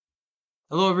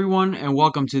Hello, everyone, and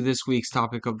welcome to this week's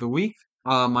topic of the week.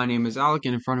 My name is Alec,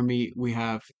 and in front of me we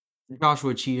have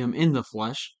Joshua Cheatham in the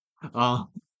flesh. Uh,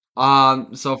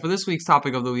 so for this week's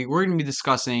topic of the week, we're going to be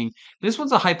discussing. This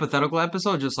one's a hypothetical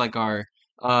episode, just like our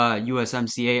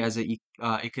USMCA as a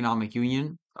economic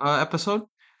union episode.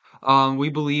 We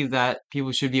believe that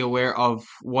people should be aware of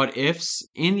what ifs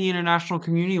in the international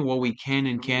community and what we can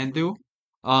and can't do.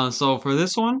 So for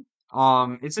this one,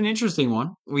 it's an interesting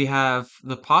one. We have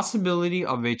the possibility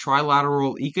of a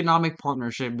trilateral economic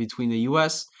partnership between the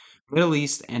US, Middle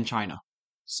East, and China.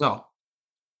 So,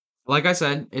 like I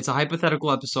said, it's a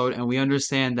hypothetical episode, and we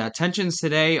understand that tensions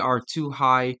today are too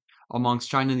high amongst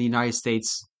China and the United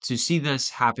States to see this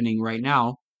happening right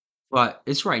now, but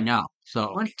it's right now.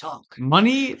 So Money talk.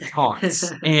 money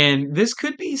talks. And this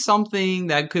could be something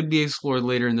that could be explored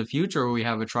later in the future where we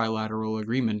have a trilateral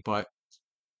agreement. But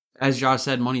as Josh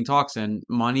said, money talks, and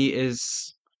money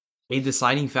is a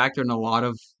deciding factor in a lot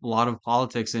of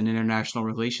politics and international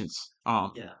relations.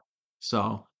 Yeah.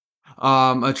 So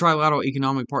a trilateral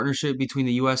economic partnership between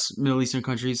the US, Middle Eastern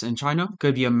countries, and China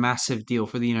could be a massive deal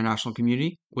for the international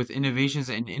community, with innovations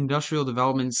and industrial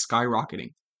development skyrocketing.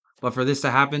 But for this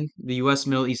to happen, the US,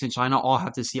 Middle East, and China all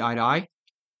have to see eye to eye,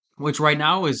 which right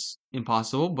now is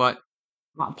impossible, but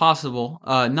not possible,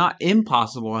 not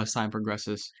impossible as time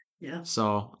progresses. Yeah.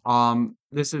 So,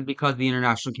 this is because the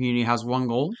international community has one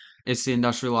goal, it's to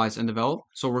industrialize and develop.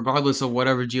 So regardless of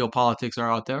whatever geopolitics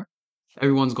are out there,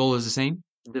 everyone's goal is the same: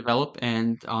 develop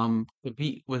and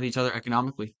compete with each other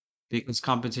economically. Because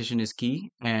competition is key,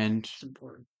 and It's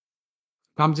important.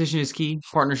 competition is key.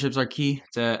 Partnerships are key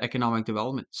to economic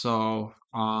development. So,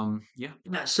 yeah.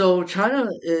 Yeah, so China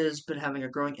has been having a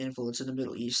growing influence in the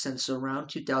Middle East since around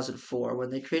 2004 when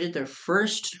they created their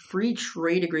first free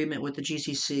trade agreement with the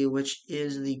GCC, which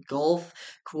is the Gulf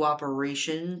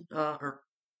Cooperation, or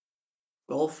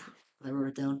Gulf, I wrote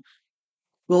it down,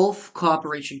 Gulf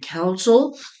Cooperation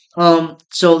Council.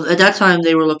 So at that time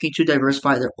they were looking to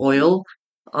diversify their oil,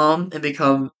 and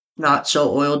become not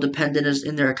so oil dependent as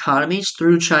in their economies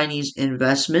through Chinese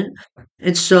investment.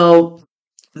 And so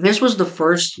this was the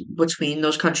first between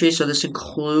those countries. So this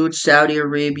includes Saudi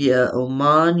Arabia,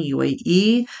 Oman,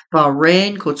 UAE,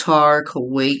 Bahrain, Qatar,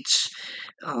 Kuwait.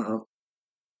 Uh,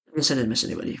 I guess I didn't miss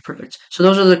anybody. Perfect. So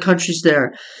those are the countries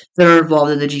there that are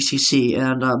involved in the GCC,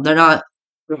 and they're all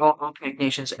OPEC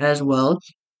nations as well.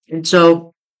 And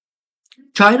so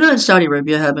China and Saudi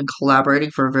Arabia have been collaborating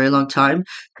for a very long time.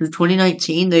 Through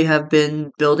 2019, they have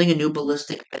been building a new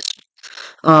ballistic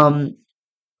missile.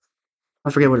 I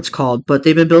forget what it's called, but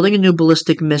they've been building a new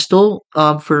ballistic missile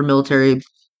for military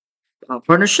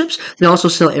partnerships. They also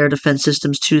sell air defense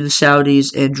systems to the Saudis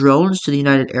and drones to the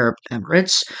United Arab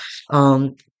Emirates.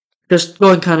 Um, just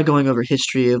going over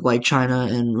history of like China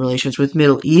and relations with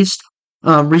Middle East.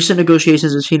 Recent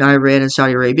negotiations between Iran and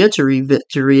Saudi Arabia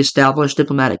to reestablish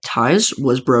diplomatic ties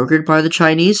was brokered by the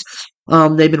Chinese.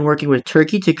 They've been working with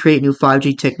Turkey to create new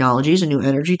 5G technologies and new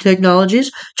energy technologies.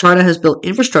 China has built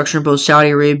infrastructure in both Saudi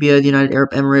Arabia, the United Arab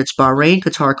Emirates, Bahrain,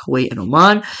 Qatar, Kuwait, and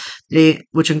Oman,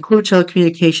 which include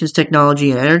telecommunications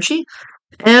technology and energy.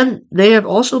 And they have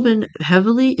also been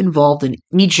heavily involved in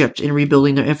Egypt in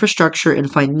rebuilding their infrastructure and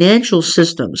financial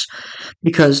systems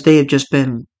because they have just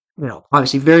been,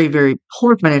 obviously very, very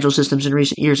poor financial systems in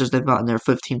recent years as they've gotten their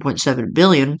 15.7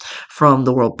 billion from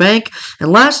the World Bank.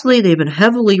 And lastly, they've been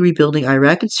heavily rebuilding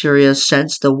Iraq and Syria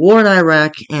since the war in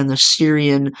Iraq and the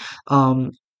Syrian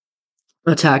um,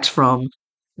 attacks from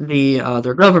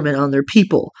their government on their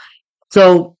people.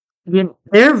 So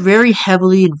they're very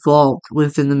heavily involved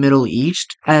within the Middle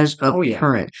East as of Oh, yeah.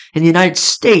 current. And the United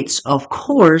States, of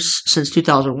course, since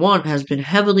 2001, has been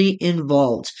heavily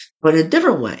involved, but in a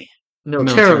different way,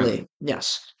 Militarily. militarily.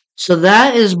 Yes. So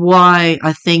that is why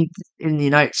I think in the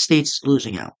United States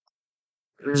losing out.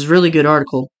 There's a really good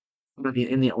article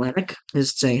in the Atlantic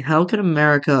is saying how can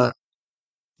America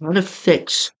try to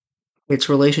fix its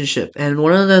relationship? And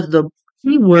one of the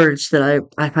key words that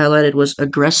I highlighted was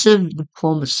aggressive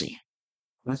diplomacy.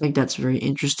 I think that's a very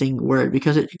interesting word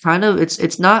because it kind of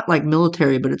it's not like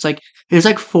military, but it's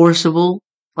like forcible,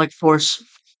 like what's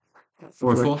the word?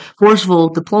 Forceful. Forceful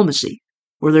diplomacy,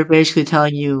 where they're basically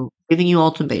telling you, giving you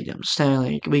ultimatums, saying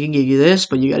like, we can give you this,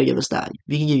 but you got to give us that.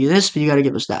 We can give you this, but you got to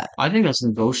give us that. I think that's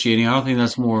negotiating. I don't think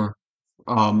that's more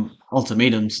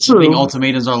ultimatums. I think True.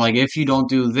 ultimatums are like, if you don't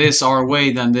do this our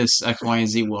way, then this X, Y, and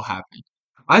Z will happen.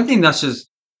 I think that's just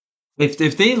if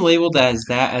they labeled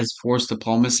that as forced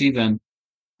diplomacy, then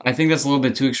I think that's a little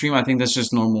bit too extreme. I think that's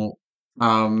just normal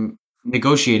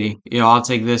negotiating. I'll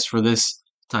take this for this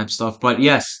type stuff. But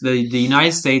yes, the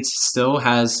United States still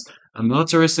has a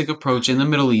militaristic approach in the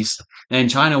Middle East, and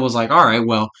China was like, all right,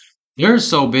 well, they're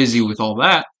so busy with all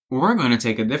that. We're going to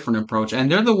take a different approach,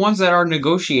 and they're the ones that are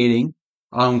negotiating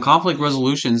conflict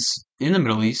resolutions in the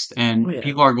Middle East, and Oh yeah,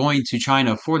 people are going to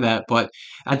China for that. But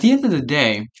at the end of the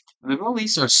day, the Middle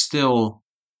East are still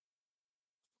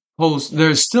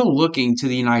they're still looking to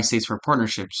the United States for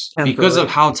partnerships because of temporary.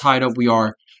 how tied up we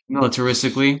are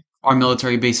militaristically. Our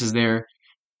military bases there,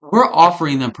 we're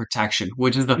offering them protection,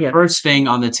 which is the Yeah. first thing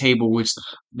on the table which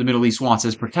the Middle East wants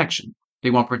is protection.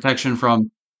 They want protection from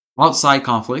outside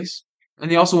conflicts, and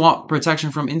they also want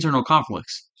protection from internal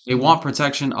conflicts. They Mhm. want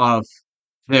protection of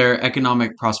their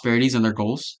economic prosperities and their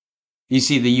goals. You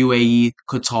see the UAE,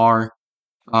 Qatar,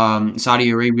 Saudi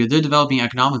Arabia, they're developing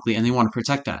economically and they want to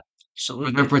protect that. For their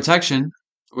Absolutely. protection,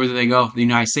 where do they go? The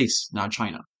United States, not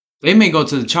China. They may go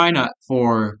to China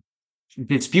for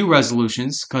dispute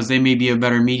resolutions because they may be a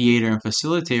better mediator and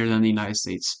facilitator than the United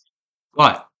States.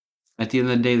 But at the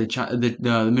end of the day,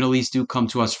 the Middle East do come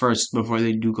to us first before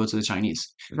they do go to the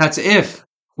Chinese. That's if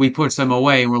we push them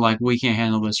away and we're like, we can't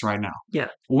handle this right now, Yeah.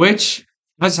 which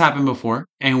has happened before,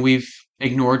 and we've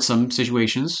ignored some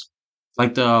situations,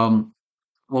 like the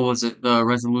what was it? The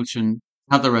resolution,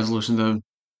 not the resolution, the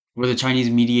where the Chinese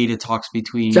mediated talks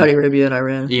between. Saudi Arabia and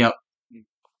Iran. Yep.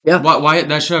 Yeah. Why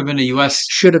that should have been a U.S.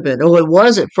 Should have been. Oh, it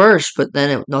was at first, but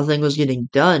then nothing was getting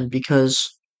done because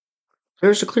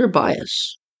there's a clear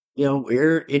bias.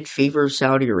 We're in favor of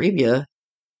Saudi Arabia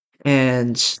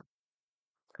and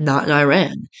not in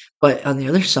Iran. But on the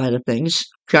other side of things,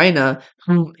 China,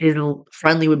 who is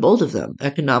friendly with both of them,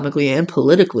 economically and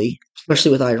politically,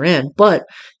 especially with Iran. But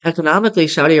economically,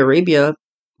 Saudi Arabia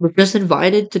was just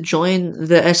invited to join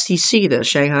the STC, the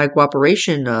Shanghai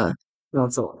Cooperation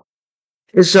Council.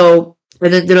 And so,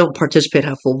 and then they don't participate,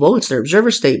 have full votes. They're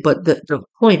observer state. But the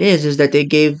point is that they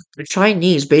gave the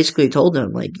Chinese basically told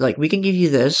them like we can give you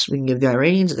this, we can give the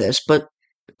Iranians this, but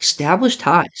establish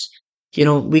ties.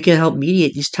 We can help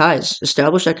mediate these ties,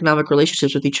 establish economic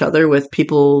relationships with each other, with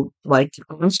people like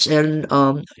us and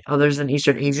others in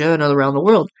Eastern Asia and around the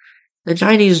world. The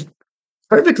Chinese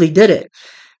perfectly did it.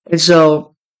 And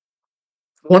so,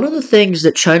 one of the things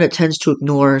that China tends to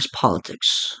ignore is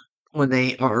politics when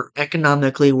they are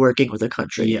economically working with a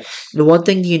country. Yes. The one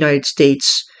thing the United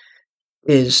States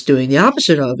is doing the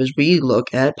opposite of is we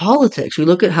look at politics. We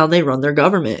look at how they run their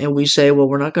government and we say, well,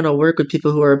 we're not going to work with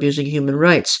people who are abusing human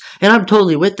rights. And I'm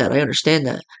totally with that. I understand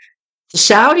that. The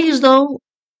Saudis, though,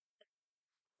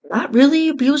 not really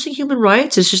abusing human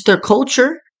rights. It's just their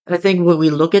culture. I think when we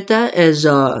look at that as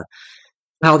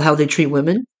how they treat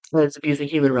women as abusing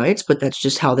human rights, but that's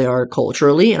just how they are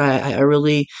culturally. And I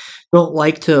really don't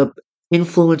like to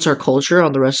influence our culture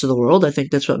on the rest of the world. I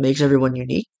think that's what makes everyone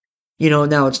unique.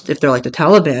 Now it's if they're like the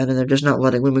Taliban and they're just not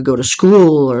letting women go to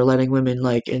school or letting women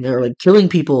and they're like killing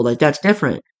people, like that's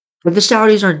different. But the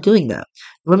Saudis aren't doing that.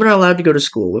 Women are allowed to go to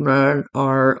school. Women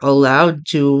are allowed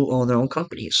to own their own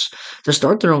companies, to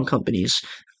start their own companies.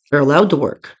 They're allowed to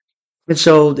work. And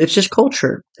so it's just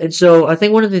culture. And so I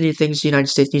think one of the new things the United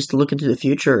States needs to look into the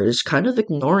future is kind of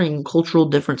ignoring cultural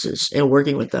differences and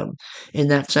working with them in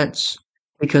that sense.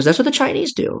 Because that's what the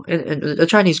Chinese do. And the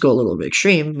Chinese go a little bit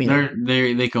extreme.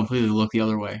 They completely look the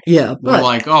other way. Yeah, They're but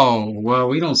like, oh, well,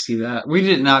 we don't see that. We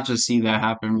did not just see that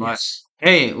happen, but yes.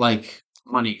 hey, like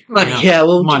money, Money, yeah,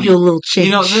 we'll give you a money. little You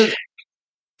know, change.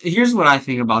 here's what I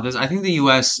think about this. I think the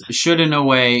U.S. should, in a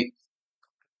way,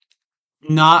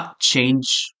 not change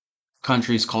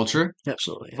country's culture,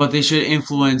 Absolutely. but they should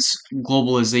influence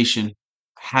globalization,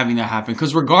 having that happen.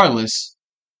 Because regardless,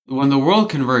 when the world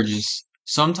converges,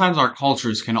 sometimes our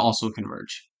cultures can also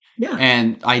converge, Yeah.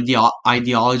 and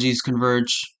ideologies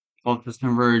converge, cultures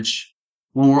converge.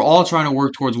 When we're all trying to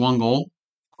work towards one goal,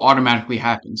 automatically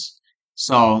happens.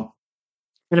 So,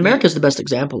 And y- America's the best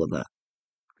example of that.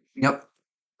 yep.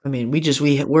 I mean, we're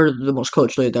the most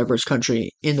culturally diverse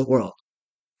country in the world.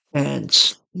 And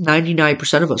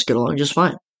 99% of us get along just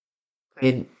fine. I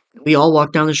mean, we all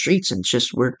walk down the streets and it's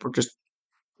just we're just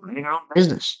minding our own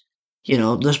business.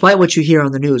 Despite what you hear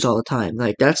on the news all the time,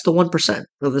 like that's the 1%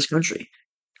 of this country.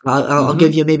 I'll Hmm.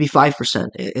 give you maybe 5%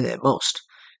 at most.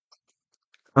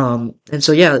 And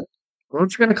so yeah,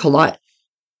 worlds are gonna collide.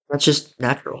 That's just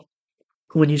natural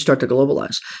when you start to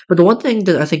globalize. But the one thing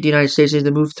that I think the United States needs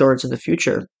to move towards in the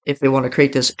future, if they want to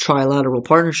create this trilateral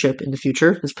partnership in the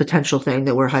future, this potential thing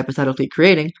that we're hypothetically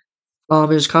creating,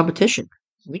 is competition.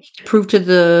 We need to prove to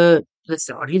the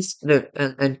Saudis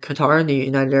and Qatar and the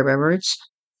United Arab Emirates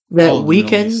that All of the we Middle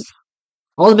can, East.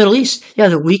 all the Middle East, yeah,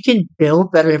 that we can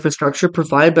build better infrastructure,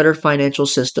 provide better financial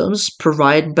systems,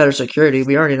 provide better security.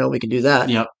 We already know we can do that,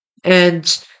 Yep.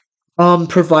 and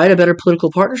provide a better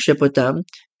political partnership with them.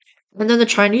 And then the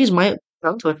Chinese might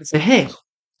come to us and say, "Hey,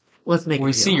 Let's make a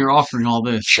We see deal. you're offering all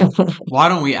this. Why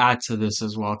don't we add to this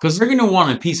as well? Because they're going to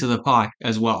want a piece of the pie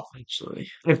as well. Actually,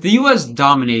 If the U.S.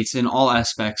 dominates in all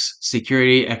aspects,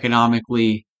 security,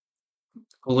 economically,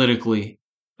 politically,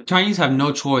 the Chinese have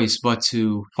no choice but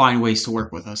to find ways to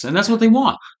work with us, and that's what they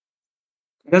want.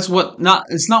 That's what not.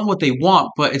 It's not what they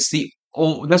want, but it's the.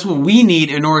 Oh, that's what we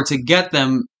need in order to get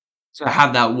them to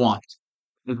have that want.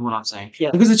 Is what I'm saying. yeah,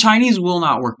 Because the Chinese will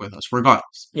not work with us,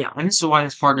 regardless. yeah. And this is why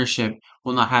this partnership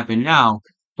will not happen now.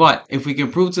 But if we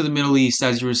can prove to the Middle East,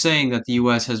 as you were saying, that the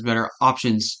U.S. has better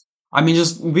options, I mean,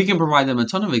 just we can provide them a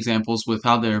ton of examples with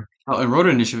how their how a road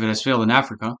initiative has failed in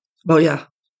Africa, Oh yeah,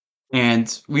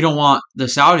 and we don't want the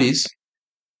Saudis,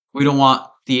 we don't want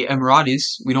the Emiratis,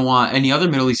 we don't want any other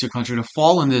Middle Eastern country to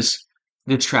fall in this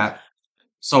trap.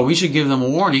 So we should give them a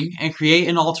warning and create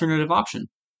an alternative option.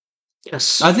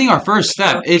 yes, I think our first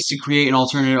step is to create an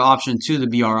alternative option to the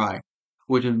BRI,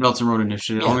 which is Belt and Road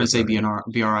Initiative. I'm yeah, going to say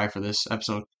BRI for this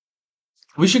episode.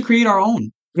 We should create our own.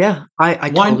 yeah. I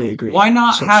Why totally agree. why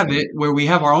not So have strong. it where we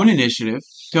have our own initiative,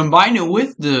 combine it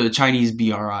with the Chinese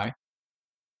BRI,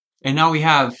 and now we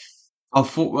have a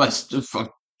full.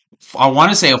 I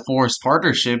want to say a forced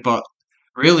partnership, but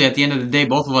really at the end of the day,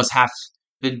 both of us have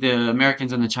the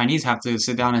Americans and the Chinese have to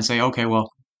sit down and say, okay,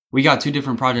 well, we got two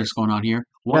different projects going on here.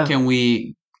 What Yeah, can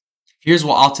we Here's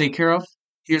what I'll take care of.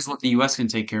 Here's what the US can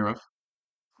take care of.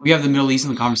 We have the Middle East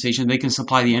in the conversation. They can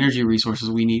supply the energy resources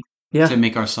we need to yeah,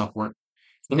 make our stuff work.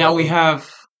 And now we have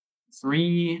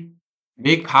three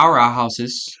big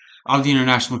powerhouses of the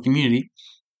international community.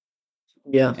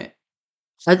 yeah. Eh,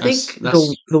 I That's think the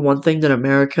that's the one thing that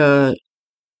America,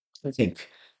 I think,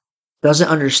 doesn't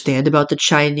understand about the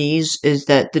Chinese is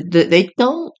that they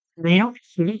don't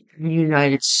hate the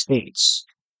United States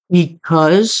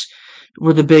because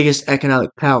we're the biggest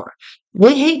economic power.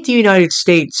 They hate the United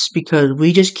States because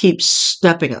we just keep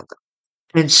stepping on them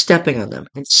and stepping on them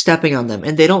and stepping on them,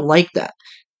 and they don't like that.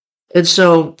 And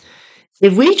so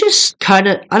if we just kind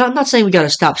of, I'm not saying we got to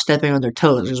stop stepping on their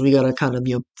toes because we got to kind of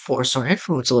force our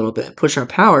influence a little bit and push our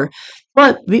power,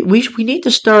 but we need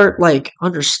to start like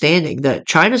understanding that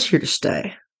China's here to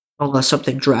stay unless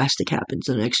something drastic happens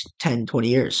in the next 10, 20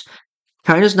 years.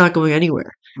 China's not going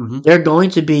anywhere. hmm They're going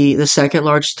to be the second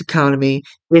largest economy,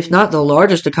 if not the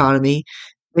largest economy,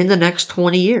 in the next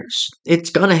 20 years. It's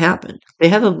going to happen. They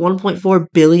have a 1.4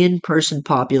 billion person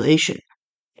population.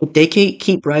 If they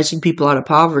keep rising people out of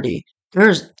poverty,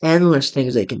 there's endless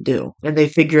things they can do. And they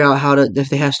figure out how to, if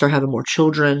they have start having more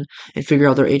children and figure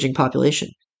out their aging population.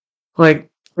 Like,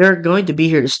 they're going to be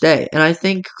here to stay. And I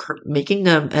think making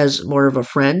them as more of a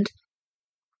friend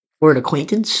or an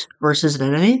acquaintance versus an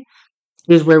enemy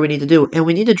is where we need to do. And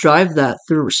we need to drive that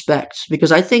through respect.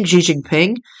 Because I think Xi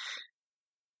Jinping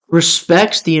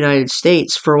respects the United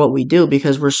States for what we do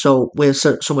because we have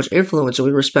so much influence and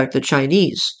we respect the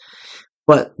Chinese.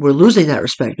 But we're losing that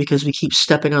respect because we keep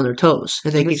stepping on their toes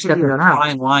and they And there keep should be stepping a on ours.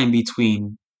 fine line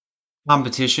between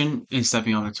competition and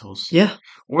stepping on their toes. Yeah,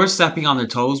 We're stepping on their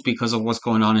toes because of what's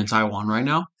going on in Taiwan right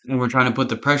now, and we're trying to put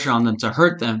the pressure on them to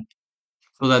hurt them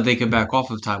so that they can back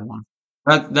off of Taiwan.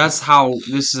 That's how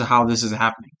this is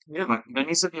happening. yeah, But there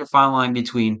needs to be a fine line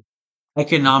between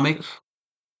economic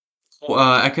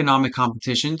economic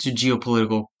competition to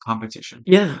geopolitical competition.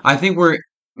 yeah. I think we're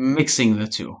mixing the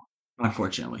two,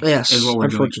 unfortunately, is Yes, what we're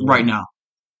doing right unfortunately. now,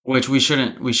 which we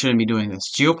shouldn't be doing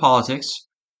this. Geopolitics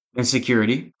and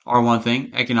security are one thing,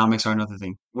 economics are another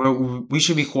thing. We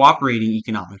should be cooperating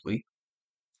economically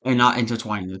and not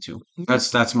intertwining the two.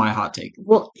 That's my hot take.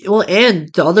 And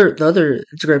the other,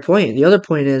 it's a great point. The other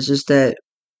point is that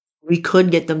we could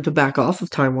get them to back off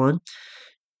of Taiwan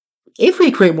if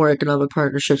we create more economic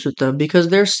partnerships with them because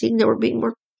they're seeing that we're being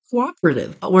more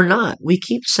cooperative, but we're not. We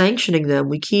keep sanctioning them.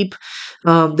 They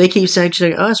keep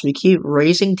sanctioning us. We keep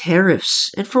raising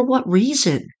tariffs, and for what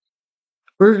reason?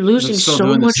 We're They're losing still so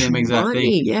doing the much same exact thing.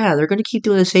 money. Yeah, they're going to keep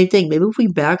doing the same thing. Maybe if we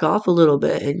back off a little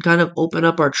bit and kind of open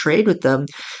up our trade with them,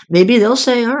 maybe they'll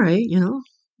say, "All right,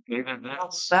 Maybe I'll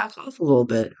that's back off a little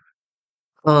bit."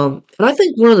 And I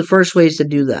think one of the first ways to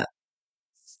do that,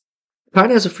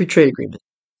 China has a free trade agreement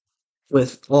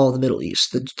with all the Middle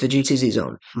East, the GCC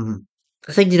zone. mhm.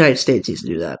 I think the United States needs to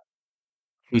do that.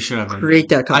 We should have done that. Create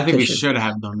that I think we competition. should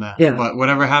have done that. Yeah, But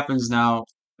whatever happens now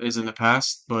is in the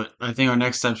past. But I think our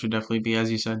next step should definitely be,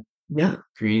 as you said, yeah.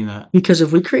 creating that. Because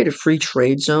if we create a free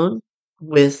trade zone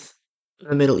with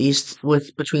the Middle East,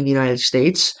 with between the United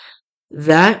States,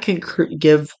 that can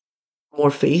give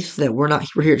more faith that we're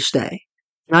here to stay.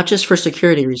 Not just for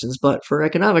security reasons, but for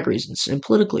economic reasons and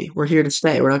politically. We're here to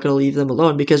stay. We're not going to leave them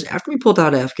alone because after we pulled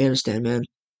out of Afghanistan, man,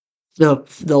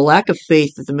 The lack of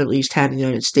faith that the Middle East had in the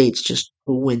United States just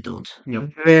dwindled Yep.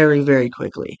 very, very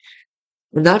quickly.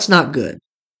 And that's not good.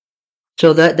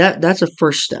 So that's a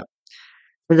first step.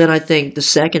 And then I think the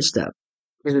second step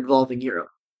is involving Europe.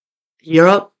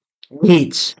 Europe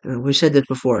needs, we said this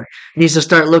before, needs to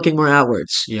start looking more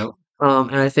outwards. Yep.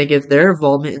 And I think if their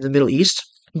involvement in the Middle East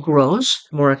grows,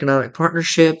 more economic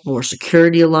partnership, more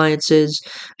security alliances,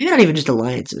 maybe not even just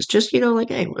alliances, just, like,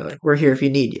 hey, we're here if you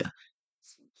need you.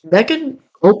 That can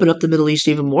open up the Middle East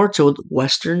even more to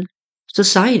Western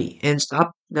society and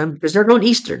stop them because they're going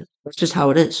Eastern. That's just how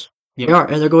it is. They Yep. are,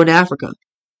 and they're going to Africa.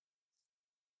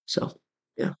 So,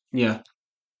 yeah. Yeah.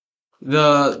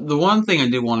 The one thing I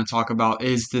did want to talk about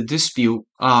is the dispute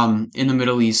in the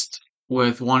Middle East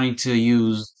with wanting to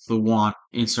use the yuan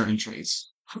in certain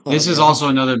trades. Oh, This is God. also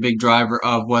another big driver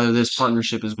of whether this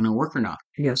partnership is going to work or not.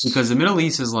 Yes. Because the Middle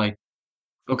East is like,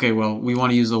 okay, well, we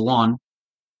want to use the yuan.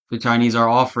 The Chinese are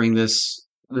offering this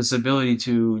ability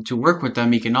to work with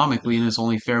them economically, and it's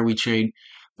only fair we trade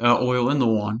oil in the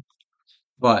yuan.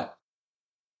 But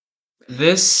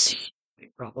this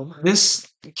Big problem. this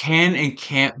can and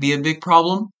can't be a big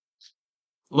problem.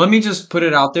 Let me just put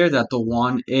it out there that the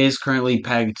yuan is currently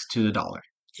pegged to the dollar.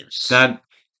 Yes. That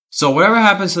so whatever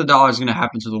happens to the dollar is going to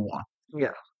happen to the yuan.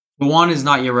 Yeah. The yuan is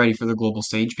not yet ready for the global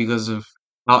stage because of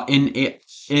how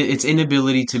its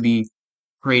inability to be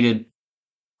created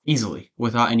easily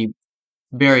without any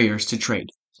barriers to trade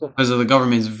because of the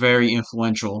government is very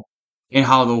influential in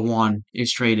how the yuan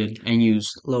is traded and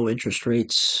used. Low interest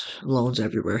rates, loans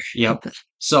everywhere. Yep.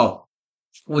 So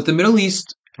with the Middle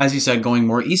East, as you said, going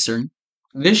more eastern,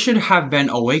 this should have been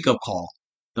a wake up call.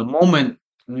 The moment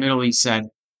the Middle East said,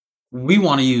 "We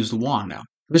want to use the yuan now,"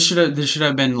 this should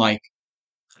have been like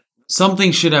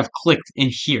something should have clicked in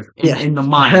here in, Yeah. in the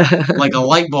mind, like a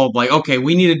light bulb. Like, okay,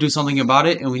 we need to do something about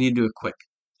it, and we need to do it quick.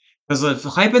 Because if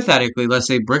hypothetically, let's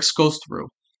say BRICS goes through,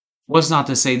 what's not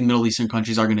to say the Middle Eastern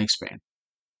countries are going to expand?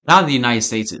 Now the United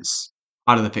States is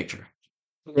out of the picture,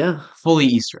 Yeah. fully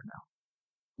Eastern now.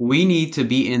 We need to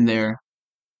be in there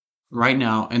right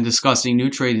now and discussing new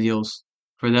trade deals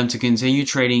for them to continue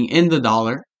trading in the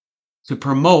dollar to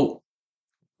promote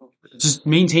just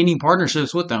maintaining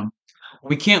partnerships with them.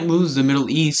 We can't lose the Middle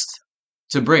East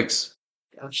to BRICS.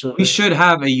 We Absolutely. should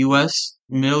have a US,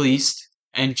 Middle East,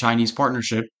 and Chinese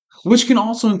partnership, which can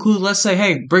also include, let's say,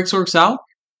 hey, BRICS works out,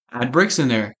 add BRICS in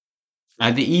there,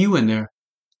 add the EU in there.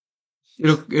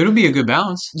 It'll be a good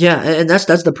balance. Yeah, and that's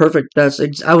the perfect.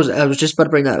 I was just about to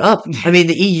bring that up. I mean,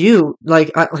 the EU,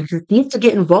 like needs to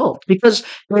get involved because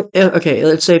okay,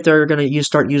 let's say if they're gonna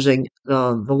start using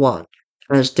the yuan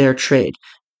as their trade.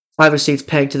 Obviously, it's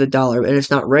pegged to the dollar and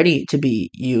it's not ready to be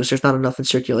used. There's not enough in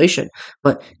circulation.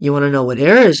 But you want to know what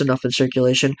there is enough in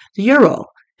circulation? The euro.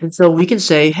 And so we can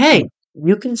say, hey,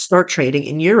 you can start trading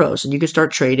in euros and you can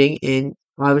start trading in,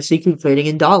 obviously, keep trading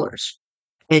in dollars.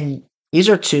 And these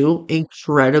are two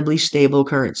incredibly stable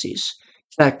currencies.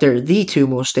 In fact, they're the two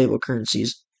most stable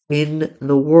currencies in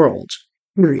the world,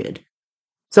 period.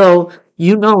 So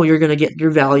you know you're going to get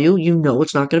your value. You know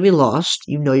it's not going to be lost.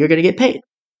 You know you're going to get paid.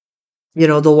 The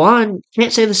yuan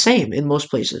can't say the same in most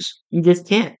places. You just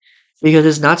can't because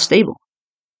it's not stable.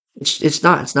 It's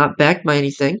not. It's not backed by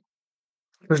anything.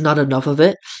 There's not enough of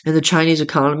it, and the Chinese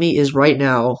economy is right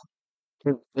now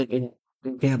in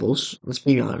gambles. Let's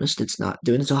be honest. It's not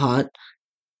doing so hot.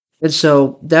 And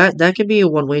so that could be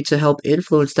one way to help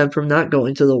influence them from not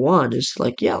going to the yuan is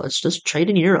like, yeah, let's just trade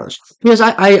in euros. Because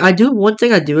I do one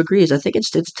thing I do agree is I think it's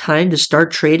time to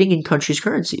start trading in countries'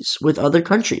 currencies with other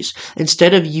countries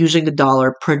instead of using the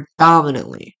dollar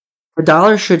predominantly. The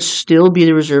dollar should still be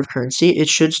the reserve currency. It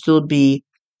should still be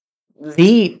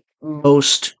the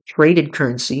most traded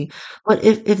currency. But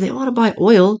if they want to buy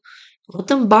oil, let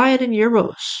them buy it in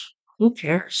euros. Who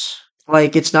cares?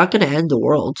 Like, it's not going to end the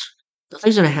world.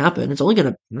 Nothing's going to happen. It's only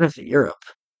going to benefit Europe,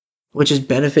 which is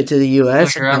benefit to the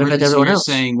US and benefit to So everyone you're else.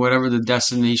 saying whatever the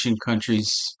destination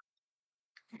country's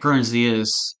currency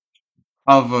is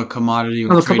of a commodity or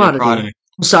From a traded commodity. product.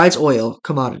 Besides oil,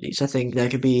 commodities. I think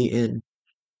that could be in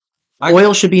I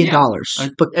oil should be in yeah, I, dollars.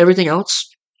 But everything else,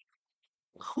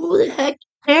 who the heck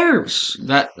cares?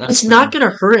 that's It's fair. not going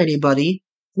to hurt anybody.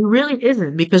 It really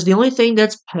isn't because the only thing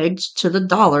that's pegged to the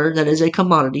dollar that is a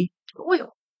commodity is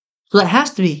oil. So that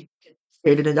has to be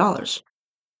traded in dollars.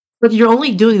 But you're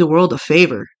only doing the world a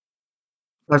favor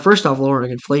by first off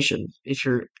lowering inflation if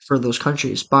you're for those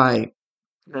countries by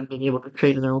them being able to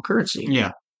trade in their own currency.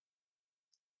 Yeah,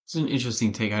 it's an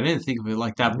interesting take. I didn't think of it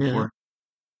like that Yeah. before.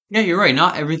 Yeah, you're right.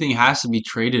 Not everything has to be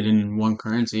traded in one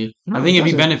currency. I No, it think it'd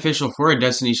be doesn't. beneficial for a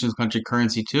destination country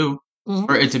currency too, Mhm.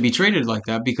 for it to be traded like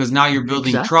that because now you're building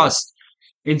Exactly. trust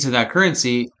into that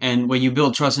currency, and when you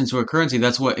build trust into a currency,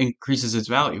 that's what increases its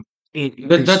value. It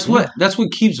increases, yeah. That's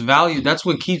what keeps value. That's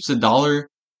what keeps the dollar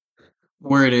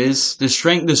where it is. The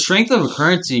strength of a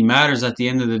currency matters at the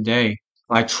end of the day.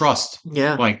 Like trust,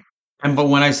 Yeah. like, and but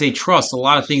when I say trust, a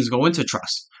lot of things go into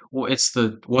trust. Well, it's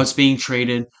the what's being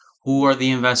traded, who are the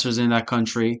investors in that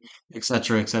country, et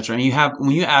cetera, et cetera. And you have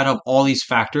when you add up all these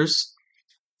factors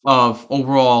of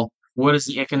overall what is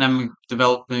the economic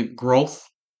development growth,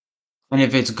 and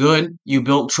if it's good, you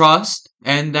build trust,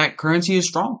 and that currency is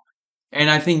strong. And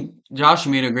I think Josh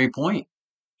made a great point.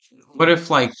 What if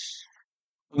like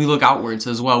we look outwards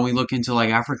as well? We look into like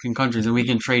African countries and we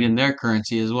can trade in their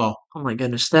currency as well. Oh my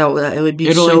goodness, it would be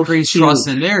It'll so increase trust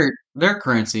huge. in their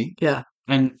currency, Yeah.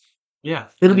 and yeah,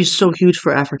 It'll be so huge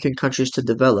for African countries to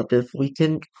develop if we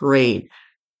can trade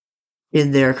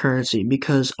in their currency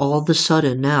because all of a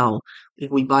sudden now,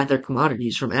 if we buy their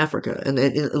commodities from Africa and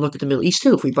look at the Middle East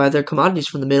too, if we buy their commodities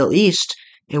from the Middle East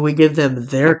and we give them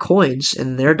their coins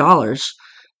and their dollars,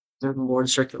 there's more in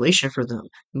circulation for them,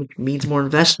 which means more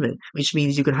investment, which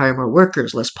means you can hire more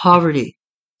workers, less poverty,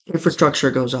 infrastructure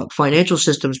goes up, financial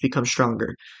systems become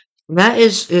stronger. And that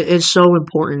is so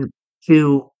important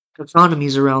to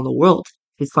economies around the world.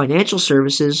 With financial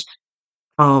services,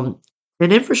 um,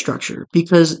 and infrastructure,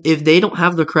 because if they don't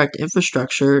have the correct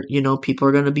infrastructure, people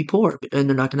are going to be poor and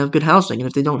they're not going to have good housing. And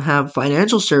if they don't have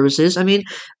financial services, I mean,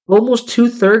 almost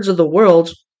two-thirds of the world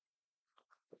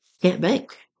can't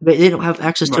bank. They don't have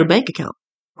access to a right. bank account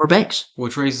or banks.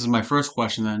 Which raises my first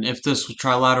question then: if this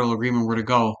trilateral agreement were to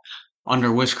go,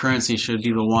 under which currency should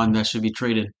be the one that should be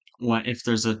traded? When if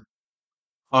there's a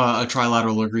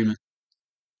trilateral agreement?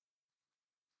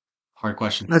 Hard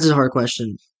question. That's a hard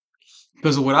question.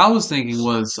 Because what I was thinking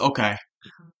was, okay,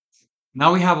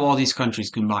 now we have all these countries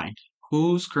combined.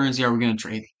 Whose currency are we going to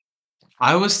trade?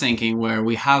 I was thinking where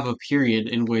we have a period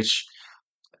in which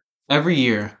every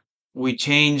year we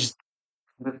change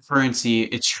the currency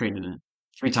it's traded in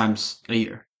 3 times a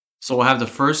year. So we'll have the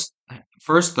first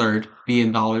third be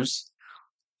in dollars,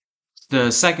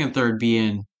 the second third be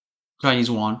in Chinese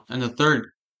yuan, and the third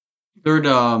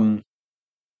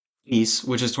piece,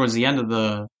 which is towards the end of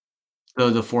the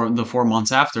 4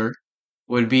 months after,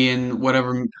 would be in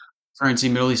whatever currency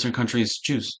Middle Eastern countries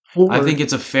choose. I Or, think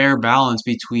it's a fair balance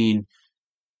between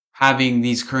having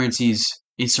these currencies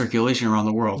in circulation around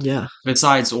the world. yeah,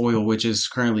 Besides oil, which is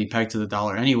currently pegged to the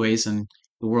dollar anyways, and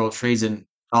the world trades in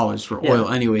dollars for yeah, oil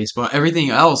anyways. But everything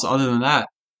else, other than that,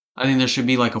 I think there should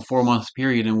be like a 4 month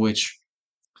period in which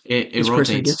it each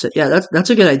person rotates. gets it. Yeah, that's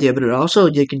a good idea. But it also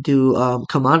you can do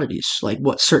commodities, like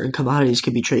what certain commodities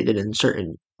can be traded in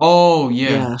certain. Oh yeah,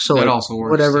 Yeah, so that like also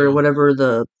works whatever too. whatever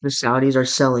the Saudis are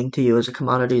selling to you as a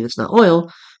commodity that's not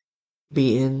oil,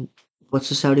 be in what's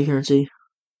the Saudi currency?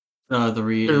 The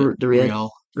Riyadh, Real.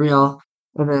 the Riyal,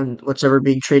 and then whatever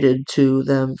being traded to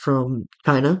them from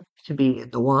China to be in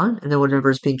the yuan, and then whatever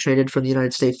is being traded from the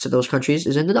United States to those countries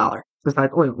is in the dollar.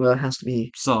 Besides oil, well, it has to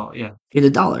be So yeah, in the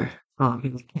dollar.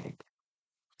 Um,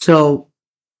 so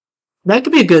that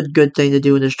could be a good thing to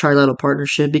do in this trilateral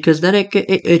partnership because then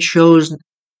it shows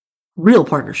real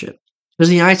partnership. Because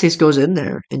the United States goes in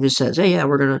there and just says, "Hey, yeah,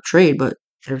 we're gonna trade, but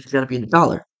everything's gotta be in the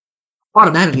dollar."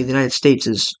 Automatically, the United States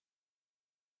is.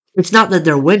 It's not that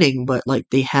they're winning, but like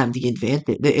they have the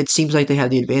advantage. It seems like they have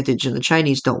the advantage, and the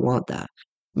Chinese don't want that.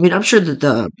 I mean, I'm sure that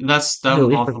the that was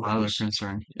Middle also Eastern my other countries.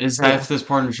 concern. Is that Yeah, if this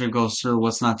partnership goes through,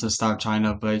 what's not to stop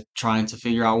China, but trying to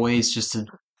figure out ways just to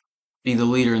be the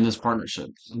leader in this partnership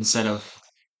instead of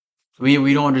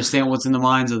we don't understand what's in the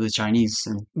minds of the Chinese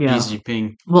and Xi yeah.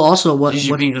 Jinping. Well, also, Xi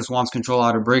what Jinping just wants control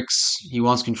out of BRICS. He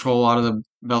wants control out of the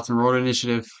Belt and Road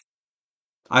Initiative.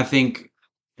 I think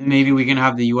maybe we can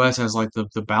have the U.S. as like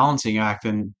the balancing act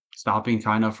and stopping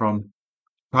China from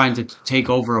trying to take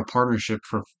over a partnership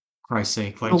for Christ's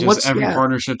sake. Like just what's every yeah.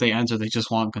 partnership they enter, they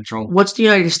just want control. What's the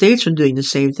United States from doing the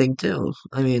same thing too?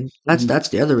 I mean, that's Mhm. that's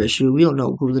the other issue. We don't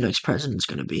know who the next president's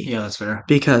going to be Yeah, that's fair.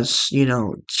 because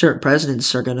certain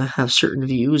presidents are going to have certain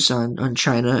views on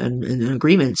China and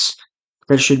agreements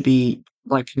that should be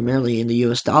like primarily in the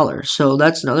U.S. dollar. So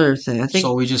that's another thing. I think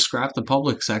So we just scrap the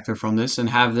public sector from this and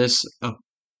have this a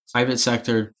private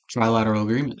sector trilateral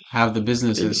agreement. Have the maybe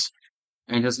businesses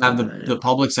and just not a have bad the idea.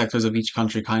 public sectors of each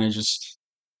country kind of just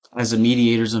as the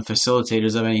mediators and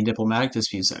facilitators of any diplomatic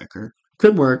disputes that occur.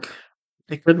 Could work.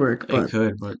 It could work, It but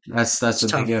could, but that's it's a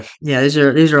big tough. if. Yeah, these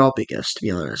are all big ifs to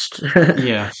be honest.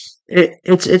 Yeah.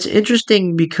 It's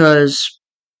interesting because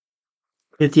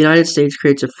if the United States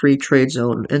creates a free trade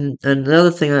zone, and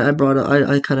another thing I brought up,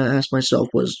 I kind of asked myself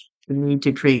was the need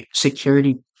to create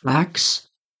security tax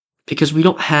because we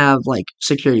don't have like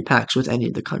security pacts with any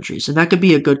of the countries, and that could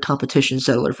be a good competition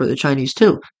settler for the Chinese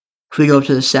too. If we go up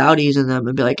to the Saudis and them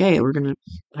and be like, "Hey, we're gonna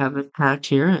have a pact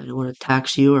here, and when it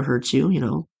attacks you or hurts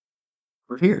you,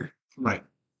 we're here." Right.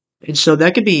 And so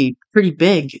that could be pretty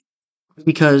big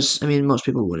because I mean most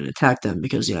people wouldn't attack them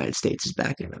because the United States is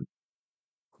backing them.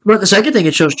 But the second thing,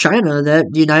 it shows China that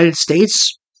the United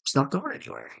States is not going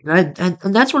anywhere,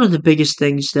 and that's one of the biggest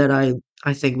things that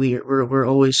I think we're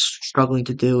always struggling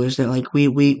to do is that like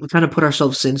we kind of put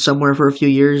ourselves in somewhere for a few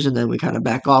years and then we kind of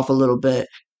back off a little bit.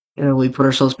 And we put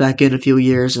ourselves back in a few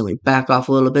years and we back off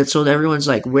a little bit, so that everyone's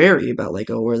like wary about like,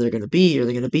 oh, where they're going to be, are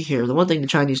they going to be here? The one thing the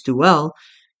Chinese do well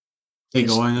They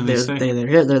is go in and they stay. they're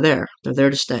here, they're there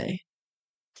to stay.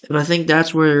 And I think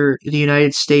that's where the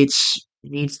United States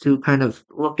needs to kind of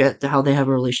look at how they have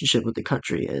a relationship with the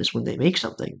country is when they make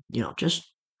something, just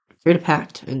create a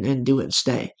pact and do it and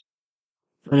stay.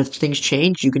 And if things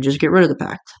change, you can just get rid of the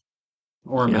pact,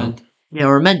 Or you know, amend.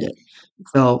 or amend it.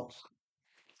 So,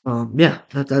 yeah,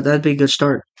 that'd be a good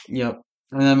start. Yep.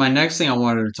 And then my next thing I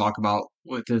wanted to talk about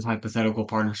with this hypothetical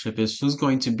partnership is who's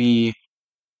going to be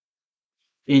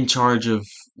in charge of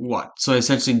what. So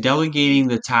essentially delegating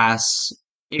the tasks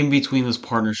in between this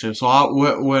partnership. So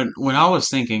when I was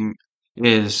thinking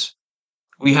is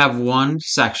we have one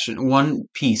section, one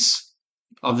piece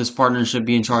of this partnership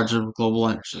be in charge of global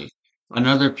energy.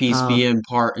 Another piece Uh, be in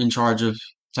part in charge of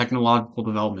technological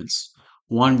developments.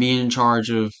 One be in charge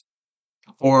of,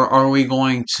 or are we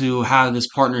going to have this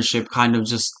partnership kind of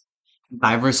just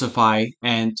diversify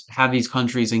and have these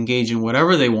countries engage in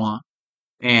whatever they want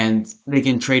and they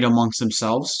can trade amongst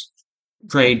themselves,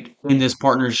 trade in this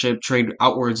partnership, trade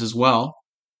outwards as well.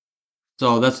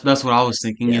 So that's what I was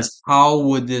thinking yeah. is how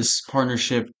would this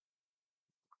partnership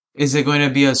is it going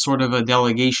to be a sort of a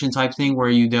delegation type thing where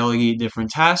you delegate different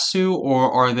tasks to, or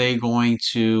are they going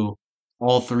to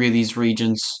all three of these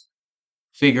regions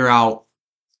figure out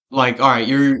like, all right,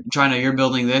 you're China, you're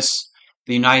building this.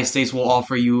 The United States will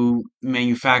offer you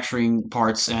manufacturing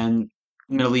parts, and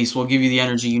Middle East will give you the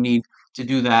energy you need to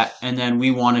do that, and then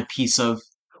we want a piece of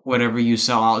whatever you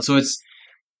sell out. So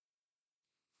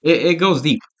it goes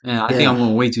deep, and I think I'm Yeah.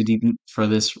 going way too deep for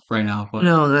this right now. But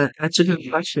No, that's a good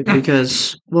question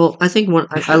because, well, I think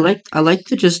I like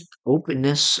the just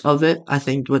openness of it. I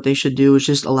think what they should do is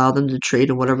just allow them to trade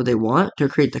in whatever they want to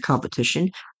create the competition.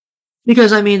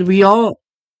 Because I mean, we all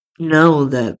know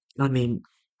that, I mean,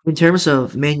 in terms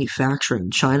of manufacturing,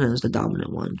 China is the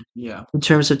dominant one. yeah, In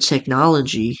terms of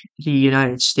technology, the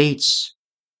United States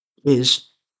is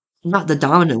not the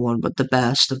dominant one, but the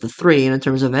best of the three. And in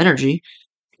terms of energy,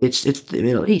 it's the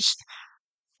Middle East.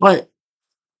 But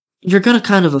you're gonna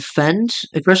kind of offend,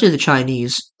 especially the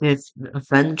Chinese, if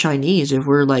offend Chinese if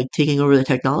we're like taking over the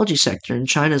technology sector and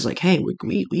China's like, hey,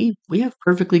 we have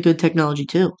perfectly good technology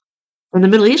too. And the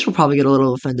Middle East will probably get a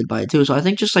little offended by it too. So I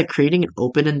think just like creating an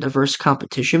open and diverse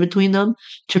competition between them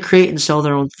to create and sell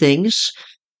their own things,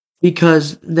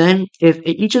 because then if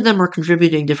each of them are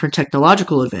contributing different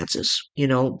technological advances,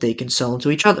 they can sell them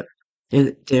to each other.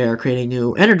 If they're creating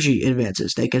new energy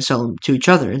advances, they can sell them to each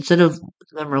other instead of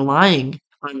them relying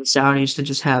on the Saudis to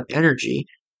just have energy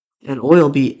and oil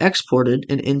be exported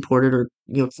and imported, or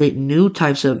create new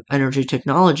types of energy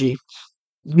technology.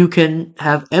 You can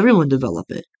have everyone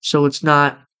develop it, so it's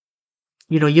not,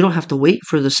 you don't have to wait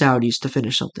for the Saudis to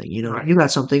finish something. right. You got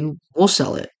something, we'll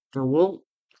sell it, and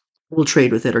we'll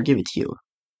trade with it or give it to you.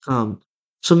 Um,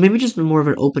 so maybe just more of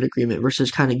an open agreement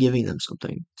versus kind of giving them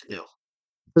something to do.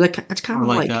 But that's kind I of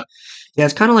like like, that. yeah,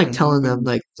 it's kind of like telling them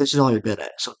like this is all you're good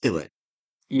at, so do it.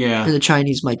 And Yeah, the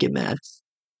Chinese might get mad.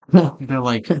 they're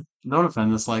like, don't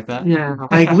offend us like that. Yeah,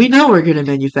 like we know we're good at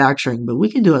manufacturing, but we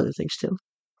can do other things too.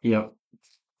 Yep.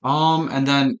 And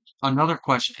then another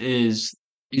question is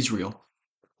Israel,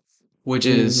 which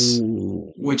is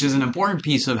Ooh, which is an important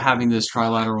piece of having this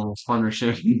trilateral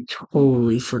partnership.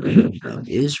 totally forgot about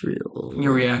Your Israel.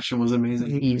 reaction was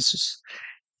amazing. Jesus.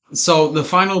 So the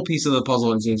final piece of the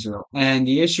puzzle is Israel. And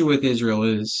the issue with Israel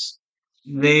is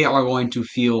they are going to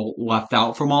feel left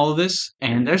out from all of this,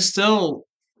 and they're still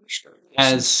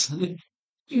as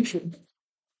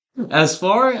as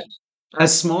far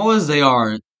as small as they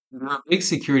are, there are big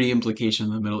security implications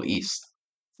in the Middle East.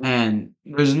 And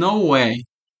there's no way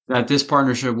that this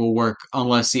partnership will work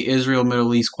unless the Israel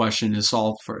Middle East question is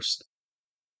solved first.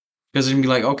 Because it's gonna be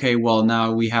like, okay, well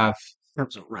now we have That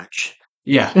was a wrench.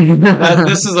 yeah, that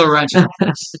this is a wrench in the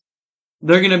works.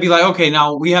 They're gonna be like, okay,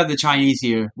 now we have the Chinese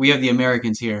here, we have the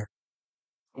Americans here.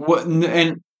 What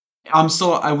and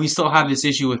we still have this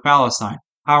issue with Palestine.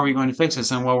 How are we going to fix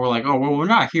this? And well, we're like, oh well, we're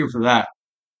not here for that.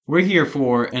 We're here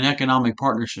for an economic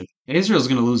partnership. Israel's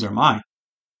gonna lose their mind.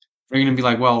 They're gonna be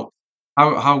like, well,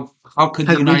 how could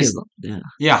How the can we United give States, up? Yeah.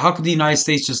 yeah, how could the United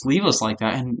States just leave us like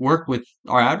that and work with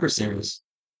our adversaries?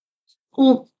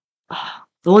 Well,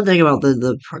 the one thing about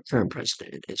the current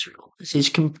president in Israel is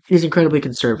he's incredibly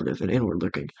conservative and inward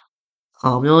looking. The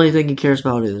only thing he cares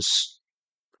about is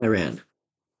Iran,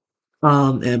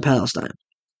 and Palestine.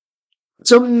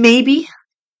 So maybe,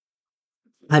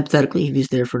 hypothetically, if he's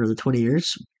there for another 20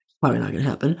 years, probably not going to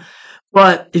happen.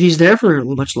 But if he's there for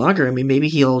much longer, I mean, maybe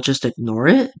he'll just ignore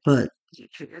it. But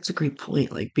that's a great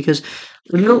point, like because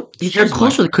they're Here's my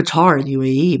close with point. Qatar and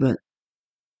UAE, but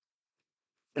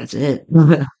that's it.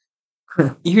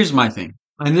 Here's my thing,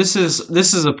 and this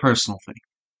is a personal thing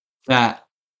that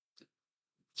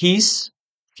peace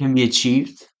can be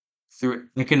achieved through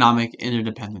economic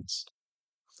interdependence.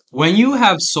 When you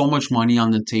have so much money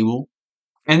on the table,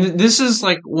 and this is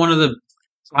like one of the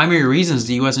primary reasons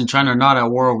the US and China are not at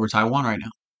war over Taiwan right now.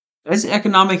 That's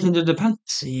economic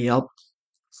interdependence. Yep,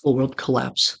 full world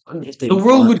collapse if they The don't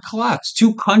world fought. would collapse.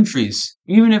 Two countries,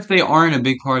 even if they aren't a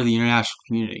big part of the international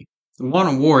community.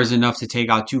 One war is enough to take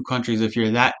out two countries if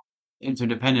you're that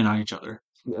interdependent on each other.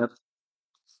 Yep.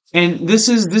 And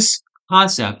this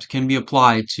concept can be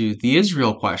applied to the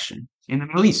Israel question in the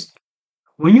Middle East.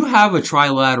 When you have a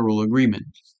trilateral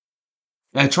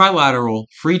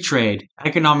free trade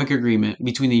economic agreement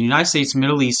between the United States,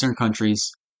 Middle Eastern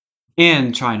countries,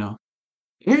 and China,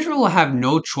 Israel will have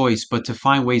no choice but to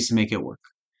find ways to make it work.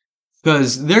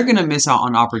 Because they're going to miss out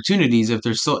on opportunities if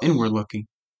they're still inward looking.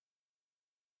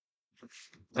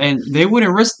 And they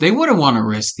wouldn't want to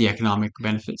risk the economic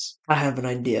benefits. I have an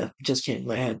idea. Just came in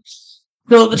my head.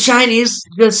 So the Chinese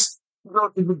just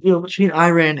wrote the deal between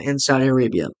Iran and Saudi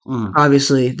Arabia. Mm.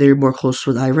 Obviously, they're more close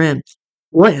with Iran.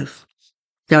 What if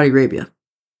Saudi Arabia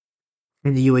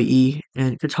and the UAE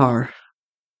and Qatar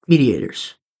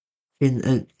mediators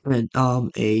in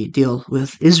a deal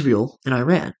with Israel and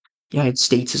Iran? The United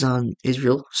States is on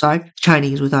Israel's side,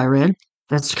 Chinese with Iran.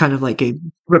 That's kind of like a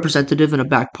representative and a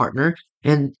back partner,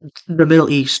 and the Middle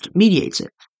East mediates it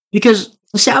because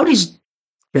the Saudis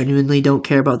genuinely don't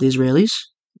care about the Israelis.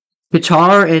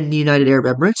 Qatar and the United Arab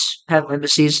Emirates have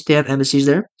embassies. They have embassies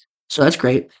there, so that's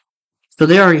great. So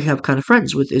they already have kind of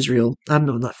friends with Israel. I'm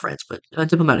no, not friends, but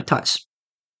diplomatic ties.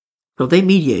 So they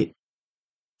mediate,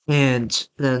 and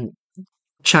then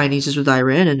Chinese is with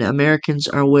Iran, and the Americans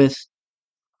are with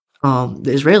the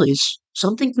Israelis.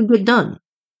 Something can get done.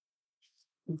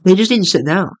 They just need to sit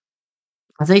down.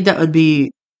 I think that would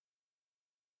be.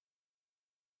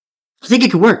 I think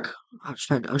it could work. I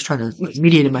was trying to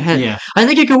mediate in my head. Yeah, I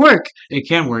think it could work. it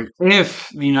can work if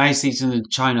the United States and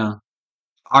China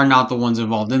are not the ones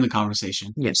involved in the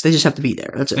conversation. Yes, they just have to be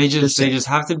there. That's it. That's They it. just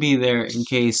have to be there in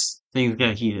case things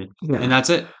get heated, and Yeah, that's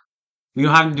it. We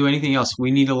don't have to do anything else.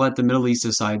 We need to let the Middle East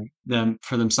decide them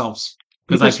for themselves.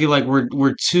 Because I because feel like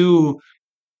we're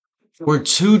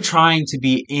too trying to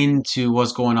be into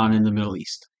what's going on in the Middle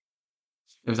East,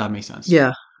 if that makes sense.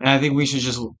 yeah, And I think we should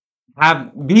just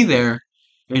be there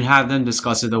and have them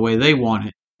discuss it the way they want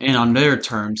it and on their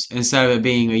terms instead of it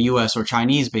being a US or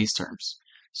Chinese based terms.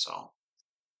 So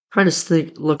trying to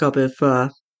think, look up if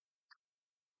look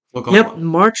up yep, what.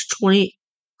 March 20.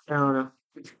 I don't know.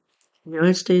 The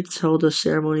United States held a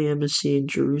ceremony embassy in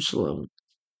Jerusalem.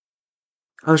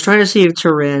 I was trying to see if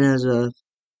Tehran has a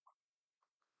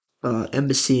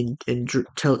embassy in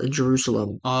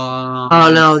Jerusalem. Oh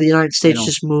I no, the United I States don't.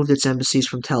 just moved its embassies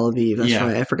from Tel Aviv. That's Yeah.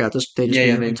 right. I forgot this. They just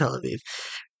Yeah, moved yeah, it from they. Tel Aviv.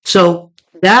 So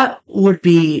that would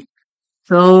be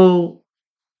so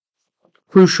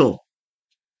crucial,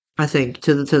 I think,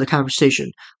 to the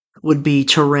conversation. Would be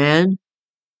Tehran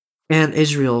and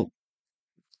Israel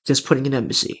just putting an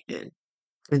embassy in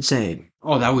and saying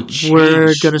Oh, we're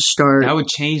gonna that start would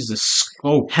change the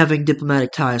scope. having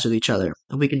diplomatic ties with each other,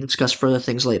 and we can discuss further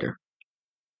things later.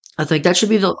 I think that should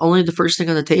be the first thing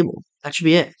on the table. That should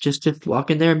be it. Just to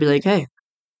walk in there and be like, "Hey,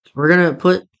 we're gonna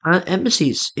put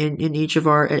embassies in each of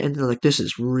our," and they're like, "This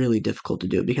is really difficult to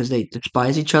do because they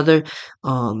despise each other."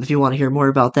 If you want to hear more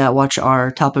about that, watch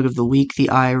our topic of the week: the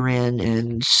Iran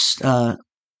and uh,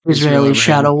 Israel Israeli Iran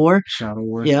shadow war. Shadow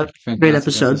War. Yep, great Fantastic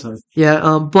episode. episode.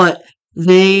 Yeah, but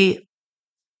they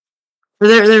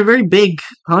they're a very big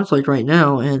conflict right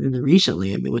now, and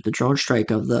recently, I mean, with the drone strike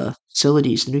of the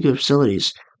facilities, the nuclear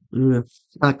facilities,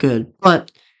 not good.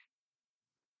 But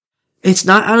it's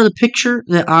not out of the picture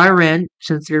that Iran,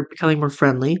 since they're becoming more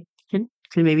friendly,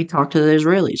 can maybe talk to the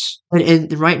Israelis.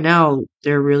 And right now,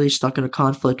 they're really stuck in a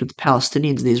conflict with the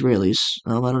Palestinians and the Israelis.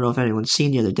 I don't know if anyone's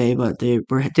seen the other day, but they had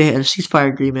a ceasefire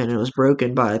agreement and it was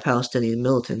broken by Palestinian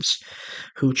militants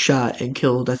who shot and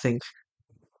killed, I think,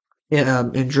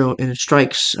 in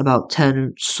strikes about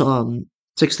 6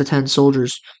 to 10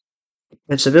 soldiers.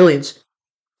 and civilians.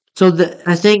 So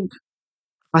I think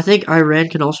Iran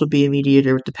can also be a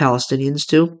mediator with the Palestinians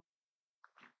too.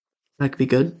 That could be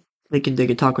good. They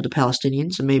could talk with the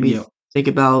Palestinians and maybe Yep. think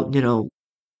about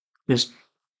just.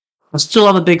 I still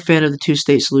am a big fan of the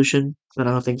two-state solution, but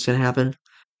I don't think it's gonna happen.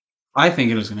 I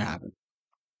think it is going to happen.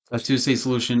 A two-state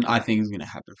solution, I think, is going to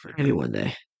happen for Maybe sure. one day,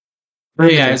 or But in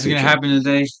the yeah, near is it going to future. happen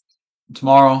today,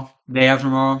 tomorrow, day after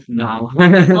tomorrow? No.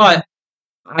 No. I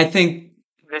But I think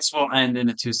this will end in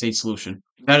a two-state solution.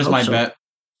 That is hope my so. bet.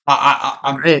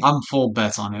 I'm Great. I'm full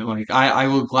bets on it. Like I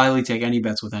will gladly take any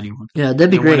bets with anyone. Yeah, that'd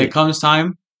be And when it great. comes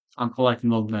time, I'm collecting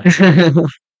those bets.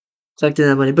 Collecting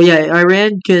that money, but yeah,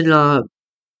 Iran can.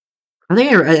 I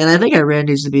think Iran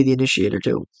needs to be the initiator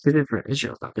too. Because if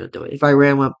Israel's not going to do it, if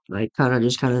Iran went like kind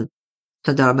of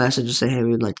sent out a message and say, "Hey,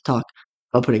 we'd like to talk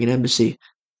about putting an embassy,"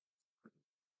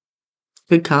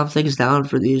 could calm things down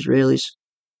for the Israelis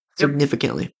Yep.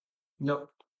 significantly. Yep.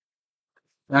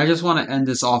 And I just want to end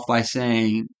this off by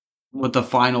saying what the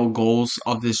final goals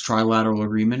of this trilateral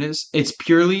agreement is. It's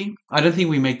purely, I don't think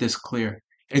we make this clear.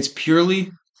 It's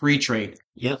purely free trade.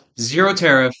 Yep. Zero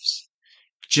tariffs.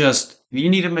 Just, if you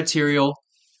need a material,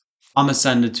 I'm going to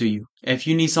send it to you. If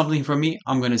you need something from me,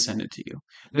 I'm going to send it to you.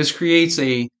 This creates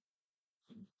a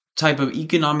type of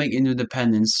economic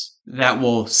interdependence that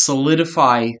will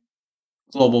solidify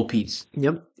global peace.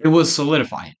 Yep. It will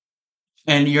solidify it.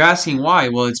 And you're asking why?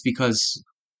 Well, it's because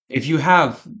if you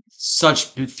have such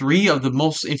three of the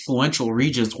most influential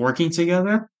regions working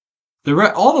together,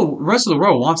 all the rest of the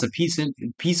world wants a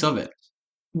piece of it.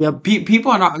 Yep.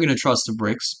 People are not going to trust the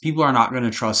BRICS. People are not going to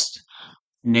trust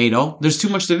NATO. There's too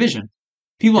much division.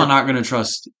 People are Yep. not going to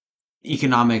trust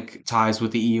economic ties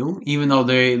with the EU, even though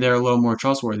they're a little more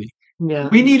trustworthy. Yeah.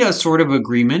 We need a sort of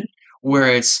agreement where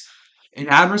it's an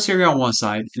adversary on one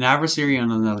side, an adversary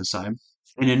on another side,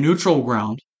 and a neutral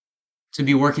ground to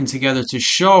be working together to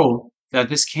show that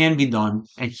this can be done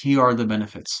and here are the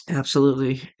benefits.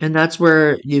 Absolutely. And that's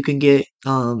where you can get,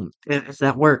 if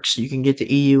that works, you can get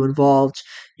the EU involved,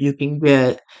 you can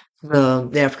get the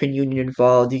African Union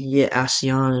involved, you can get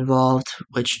ASEAN involved,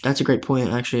 which that's a great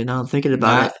point, actually. Now I'm thinking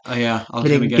about it. That, yeah, I was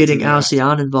going to Getting get to getting there.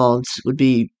 ASEAN involved would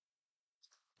be,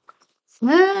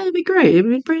 it'd be great. It'd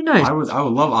be pretty nice. I would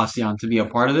love ASEAN to be a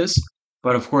part of this,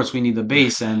 but of course we need the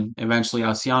base, and eventually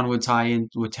ASEAN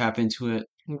would tap into it.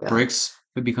 Yeah. BRICS,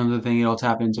 if it becomes a thing, it'll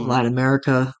tap into it. Latin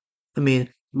America. I mean,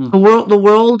 Hmm. the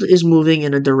world is moving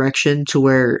in a direction to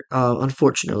where,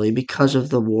 unfortunately, because of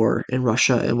the war in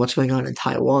Russia and what's going on in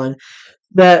Taiwan,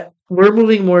 that we're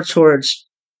moving more towards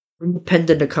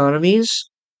independent economies,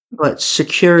 but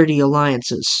security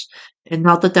alliances. And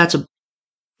not that that's a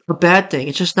bad thing.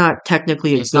 It's just not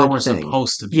technically a It's not good where it's thing.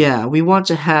 supposed to be. Yeah, we want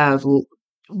to have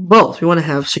both. We want to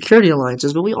have security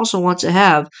alliances, but we also want to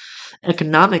have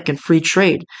economic and free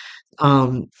trade.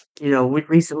 Um,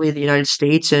 recently the United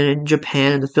States and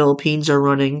Japan and the Philippines are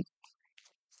running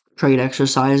trade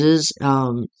exercises.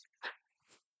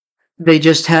 They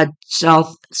just had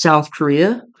South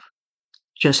Korea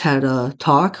just had a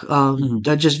talk. Mhm.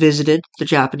 I just visited the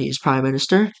Japanese Prime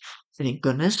Minister. Thank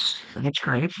goodness. That's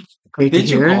great. Great to Didn't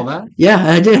you call hear. that?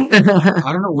 Yeah, I did.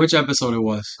 I don't know which episode it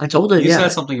was. I told her, You said yeah,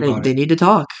 something they about they it. need to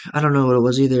talk. I don't know what it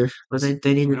was either, but they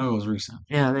I needed, know it was recent.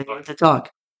 yeah, they needed to talk.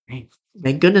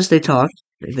 Thank goodness they talked.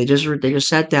 They just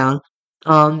sat down.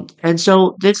 And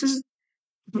so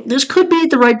this could be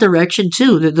the right direction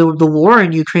too. The war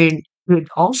in Ukraine could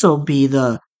also be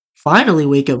the finally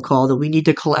wake up call that we need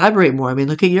to collaborate more. I mean,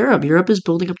 look at Europe. Europe is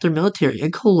building up their military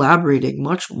and collaborating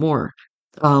much more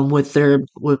with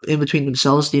in between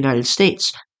themselves, the United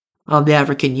States, the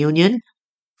African Union,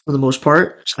 for the most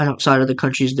part, outside of the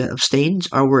countries that abstained,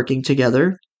 are working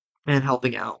together and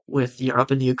helping out with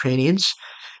Europe and the Ukrainians.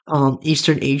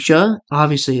 Eastern Asia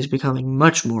obviously is becoming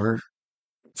much more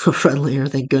friendlier,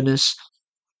 thank goodness.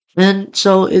 And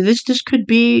so this could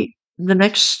be the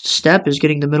next step is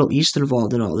getting the Middle East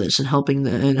involved in all this and helping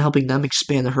them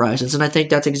expand their horizons. And I think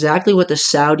that's exactly what the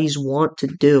Saudis want to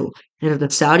do. And if the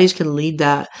Saudis can lead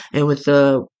that, and with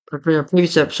the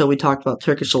previous episode we talked about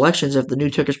Turkish elections, if the new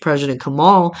Turkish president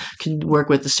Kemal can work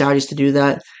with the Saudis to do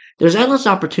that, there's endless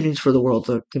opportunities for the world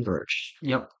to converge.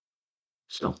 Yep.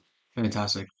 So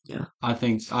Fantastic. yeah, I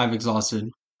think I've exhausted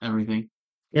everything.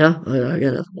 yeah, I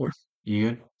got nothing more. You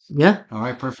good? Yeah, All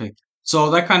right, perfect.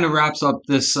 So that kind of wraps up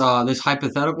this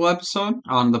hypothetical episode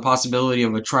on the possibility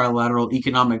of a trilateral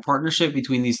economic partnership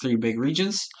between these three big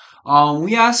regions.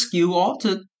 We ask you all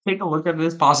to take a look at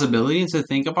this possibility and to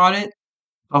think about it.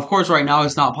 Of course, right now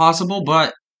it's not possible,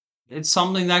 but it's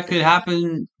something that could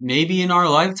happen maybe in our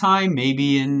lifetime,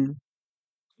 maybe in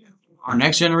our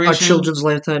next our generation. children's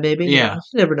lifetime, maybe. Yeah, Yeah.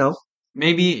 you never know.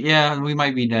 maybe, yeah, we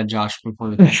might be dead, Josh, before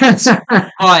the day ends.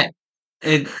 But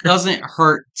it doesn't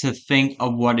hurt to think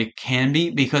of what it can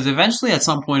be because eventually, at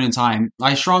some point in time,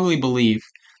 I strongly believe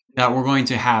that we're going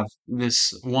to have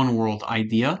this one world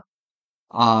idea.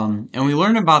 And we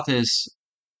learned about this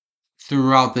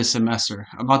throughout this semester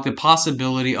about the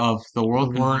possibility of the The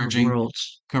world one world.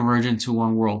 converging to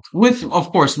one world with,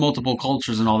 of course, multiple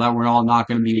cultures and all that. We're all not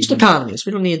going to be Just economies.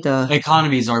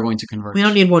 economies are going to We don't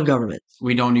converge. need one government.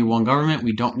 We don't need one government.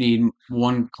 We don't need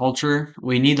one culture.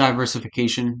 We need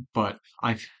diversification, but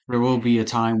there will be a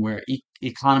time where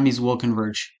economies will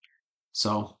converge.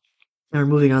 So, And we're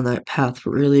moving on that path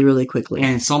really, really quickly.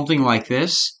 and something like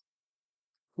this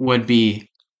would be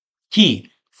key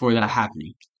for that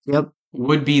happening. Yep.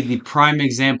 Would be the prime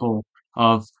example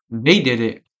of they did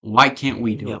it. Why can't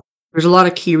we do Yep. it? There's a lot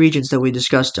of key regions that we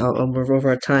discussed over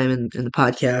our time in the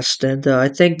podcast, and I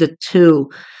think the two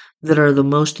that are the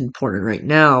most important right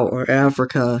now are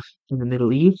Africa and the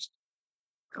Middle East,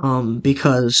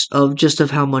 because of just of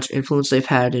how much influence they've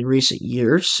had in recent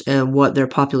years and what their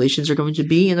populations are going to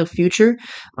be in the future.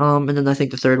 And then I think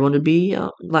the third one would be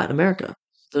Latin America.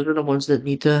 Those are the ones that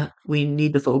we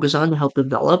need to focus on to help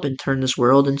develop and turn this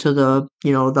world into the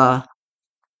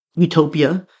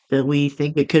utopia that we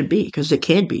think it could be, because it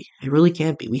can be. It really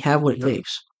can be. We have what it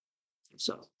takes.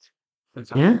 So,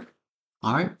 Okay. yeah.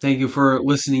 All right. Thank you for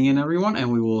listening in, everyone,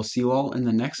 and we will see you all in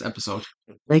the next episode.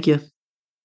 Thank you.